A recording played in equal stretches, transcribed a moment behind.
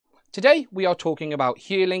Today we are talking about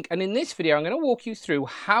Herelink, and in this video I'm going to walk you through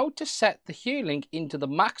how to set the Herelink into the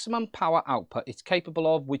maximum power output it's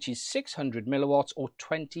capable of, which is 600 milliwatts or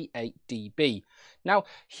 28 dB. Now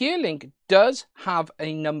Herelink does have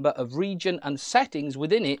a number of region and settings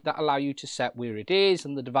within it that allow you to set where it is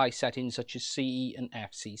and the device settings such as CE and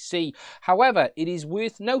FCC. However, it is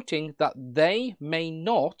worth noting that they may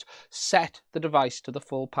not set the device to the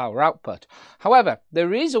full power output. However,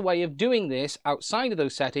 there is a way of doing this outside of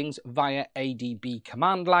those settings via ADB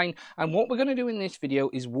command line, and what we're going to do in this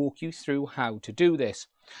video is walk you through how to do this.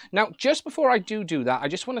 Now, just before I do that, I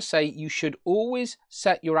just want to say you should always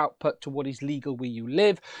set your output to what is legal where you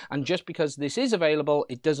live, and just because this is available,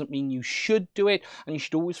 it doesn't mean you should do it, and you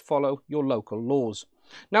should always follow your local laws.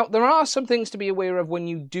 Now, there are some things to be aware of when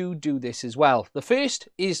you do this as well. The first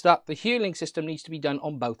is that the Herelink system needs to be done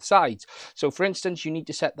on both sides. So, for instance, you need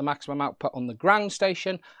to set the maximum output on the ground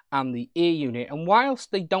station and the air unit, and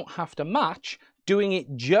whilst they don't have to match, doing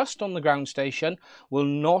it just on the ground station will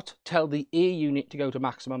not tell the air unit to go to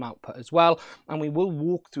maximum output as well, and we will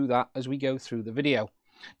walk through that as we go through the video.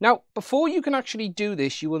 Now, before you can actually do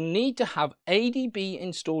this, you will need to have ADB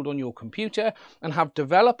installed on your computer and have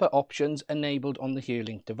developer options enabled on the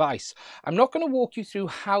Herelink device. I'm not going to walk you through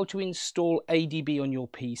how to install ADB on your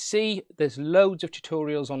PC. There's loads of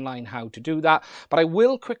tutorials online how to do that, but I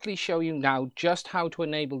will quickly show you now just how to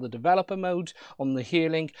enable the developer mode on the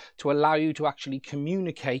Herelink to allow you to actually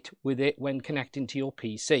communicate with it when connecting to your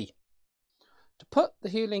PC. To put the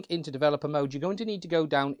Herelink into developer mode, you're going to need to go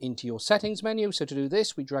down into your settings menu. So to do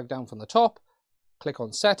this, we drag down from the top, click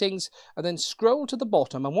on settings, and then scroll to the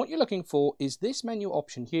bottom. And what you're looking for is this menu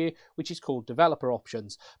option here, which is called developer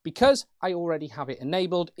options. Because I already have it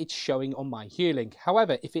enabled, it's showing on my Herelink.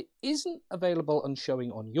 However, if it isn't available and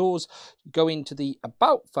showing on yours, go into the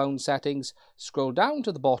about phone settings, scroll down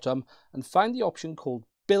to the bottom and find the option called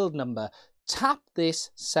build number. Tap this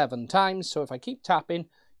 7 times. So if I keep tapping,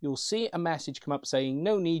 you'll see a message come up saying,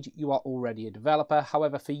 no need, you are already a developer.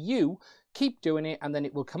 However, for you, keep doing it, and then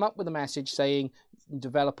it will come up with a message saying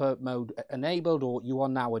developer mode enabled, or you are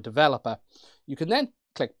now a developer. You can then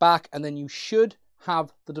click back, and then you should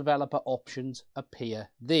have the developer options appear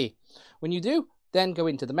there. When you do, then go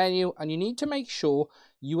into the menu, and you need to make sure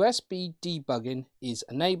USB debugging is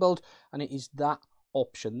enabled, and it is that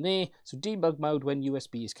option there. So debug mode when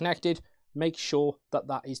USB is connected. Make sure that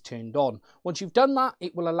that is turned on. Once you've done that,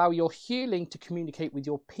 it will allow your Herelink to communicate with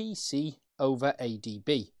your PC over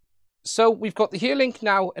ADB. So we've got the Herelink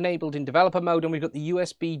now enabled in developer mode, and we've got the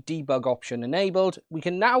USB debug option enabled. We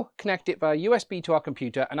can now connect it via USB to our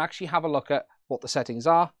computer and actually have a look at what the settings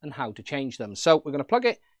are and how to change them. So we're going to plug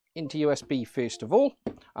it into USB first of all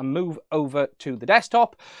and move over to the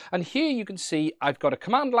desktop, and here you can see I've got a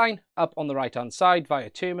command line up on the right hand side via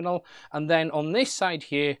terminal, and then on this side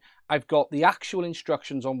here I've got the actual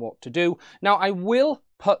instructions on what to do. Now I will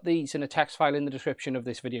put these in a text file in the description of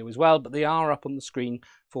this video as well, but they are up on the screen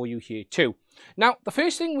for you here too. Now the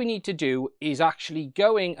first thing we need to do is actually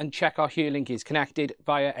going and check our Herelink is connected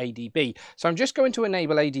via ADB. So I'm just going to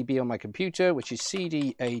enable ADB on my computer, which is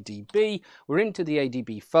CD ADB. We're into the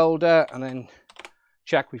ADB folder, and then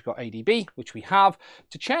check we've got ADB, which we have.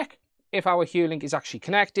 To check if our Herelink is actually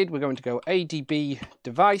connected, we're going to go ADB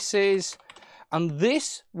devices, and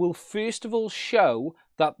this will first of all show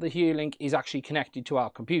that the Herelink is actually connected to our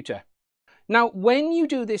computer. Now, when you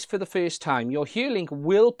do this for the first time, your Herelink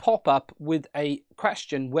will pop up with a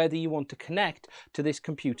question whether you want to connect to this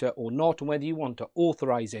computer or not, and whether you want to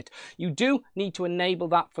authorize it. You do need to enable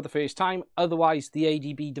that for the first time, otherwise the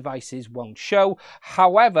ADB devices won't show.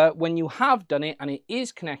 However, when you have done it and it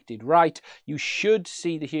is connected right, you should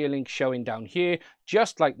see the Herelink showing down here,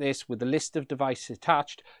 just like this, with the list of devices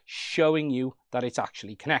attached, showing you that it's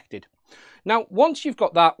actually connected. Now, once you've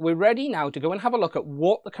got that, we're ready now to go and have a look at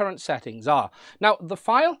what the current settings are. Now, the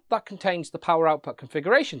file that contains the power output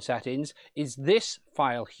configuration settings is this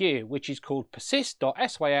file here, which is called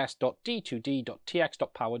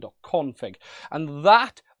persist.sys.d2d.tx.power.config. And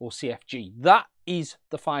that, or CFG, that is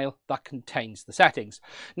the file that contains the settings.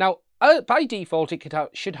 Now, by default, it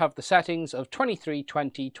should have the settings of 23,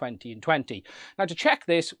 20, 20, and 20. Now, to check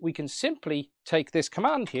this, we can simply take this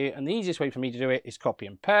command here, and the easiest way for me to do it is copy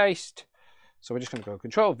and paste. So we're just going to go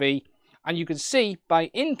Control V, and you can see by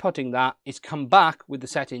inputting that, it's come back with the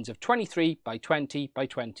settings of 23 by 20 by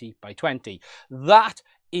 20 by 20. That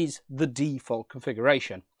is the default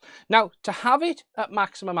configuration. Now, to have it at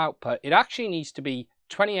maximum output, it actually needs to be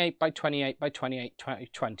 28 by 28 by 28,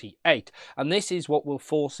 28, and this is what will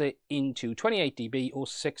force it into 28 dB or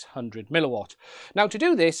 600 milliwatt. Now, to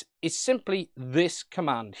do this is simply this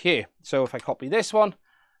command here. So if I copy this one,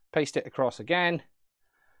 paste it across again,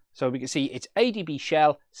 So we can see it's ADB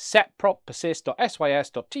shell set prop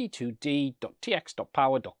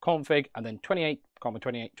persist.sys.t2d.tx.power.config and then 28,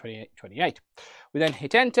 28, 28, 28. We then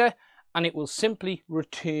hit enter and it will simply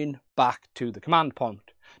return back to the command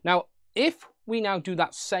prompt. Now, if we now do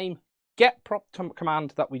that same get prop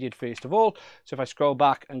command that we did first of all, so if I scroll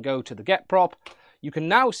back and go to the get prop, you can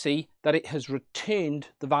now see that it has returned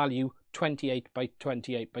the value 28 by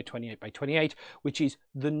 28 by 28 by 28, which is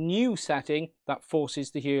the new setting that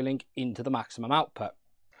forces the Herelink into the maximum output.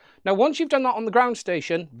 Now, once you've done that on the ground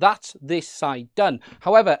station, that's this side done.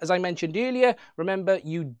 However, as I mentioned earlier, remember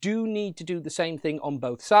you do need to do the same thing on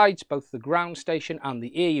both sides, both the ground station and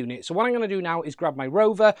the air unit. So what I'm going to do now is grab my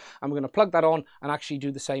rover and we're going to plug that on and actually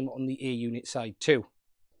do the same on the air unit side too.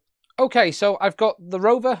 Okay, so I've got the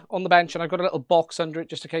rover on the bench and I've got a little box under it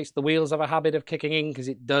just in case the wheels have a habit of kicking in, because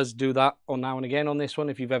it does do that on now and again on this one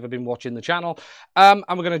if you've ever been watching the channel. And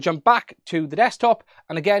we're going to jump back to the desktop.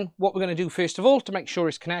 And again, what we're going to do first of all to make sure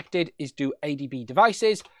it's connected is do ADB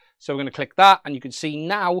devices. So we're going to click that and you can see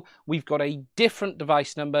now we've got a different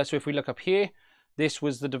device number. So if we look up here, this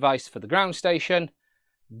was the device for the ground station.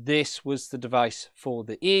 This was the device for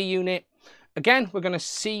the air unit. Again, we're going to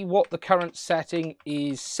see what the current setting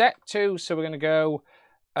is set to. So we're going to go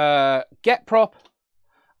get prop.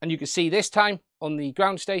 And you can see this time on the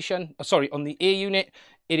ground station, on the air unit,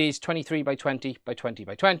 it is 23 by 20 by 20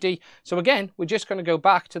 by 20. So again, we're just going to go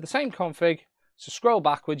back to the same config. So scroll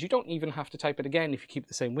backwards. You don't even have to type it again if you keep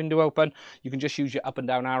the same window open. You can just use your up and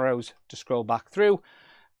down arrows to scroll back through.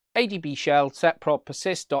 ADB shell set prop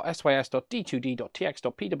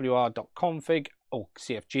persist.sys.d2d.tx.pwr.config, or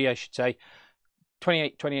CFG I should say,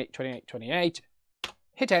 28, 28, 28, 28.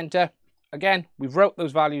 Hit enter. Again, we've wrote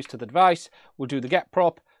those values to the device. We'll do the get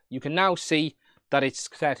prop. You can now see that it's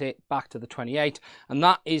set it back to the 28, and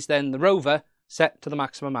that is then the rover set to the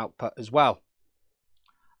maximum output as well.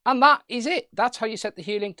 And that is it. That's how you set the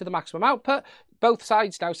Herelink to the maximum output. Both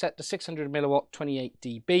sides now set to 600 milliwatt 28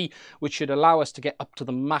 dB, which should allow us to get up to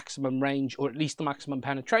the maximum range, or at least the maximum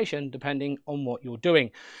penetration, depending on what you're doing.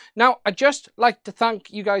 Now, I'd just like to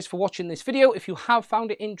thank you guys for watching this video. If you have found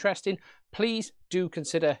it interesting, please do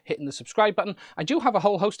consider hitting the subscribe button. I do have a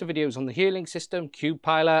whole host of videos on the Herelink system, Cube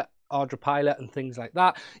Pilot, Ardra Pilot and things like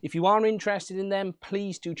that. If you are interested in them,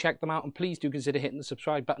 please do check them out and please do consider hitting the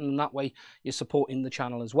subscribe button, and that way you're supporting the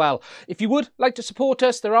channel as well. If you would like to support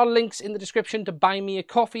us, there are links in the description to buy me a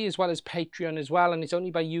coffee as well as Patreon as well, and it's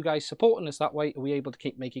only by you guys supporting us that way are we able to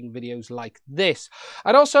keep making videos like this.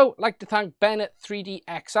 I'd also like to thank Ben at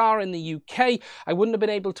 3DXR in the UK. I wouldn't have been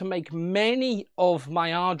able to make many of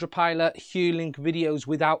my Ardra Pilot Herelink videos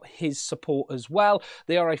without his support as well.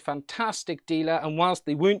 They are a fantastic dealer, and whilst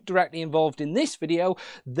they weren't directly involved in this video,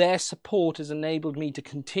 their support has enabled me to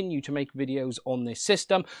continue to make videos on this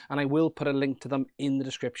system, and I will put a link to them in the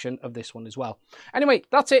description of this one as well. Anyway,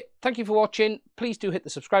 that's it. Thank you for watching. Please do hit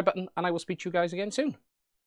the subscribe button, and I will speak to you guys again soon.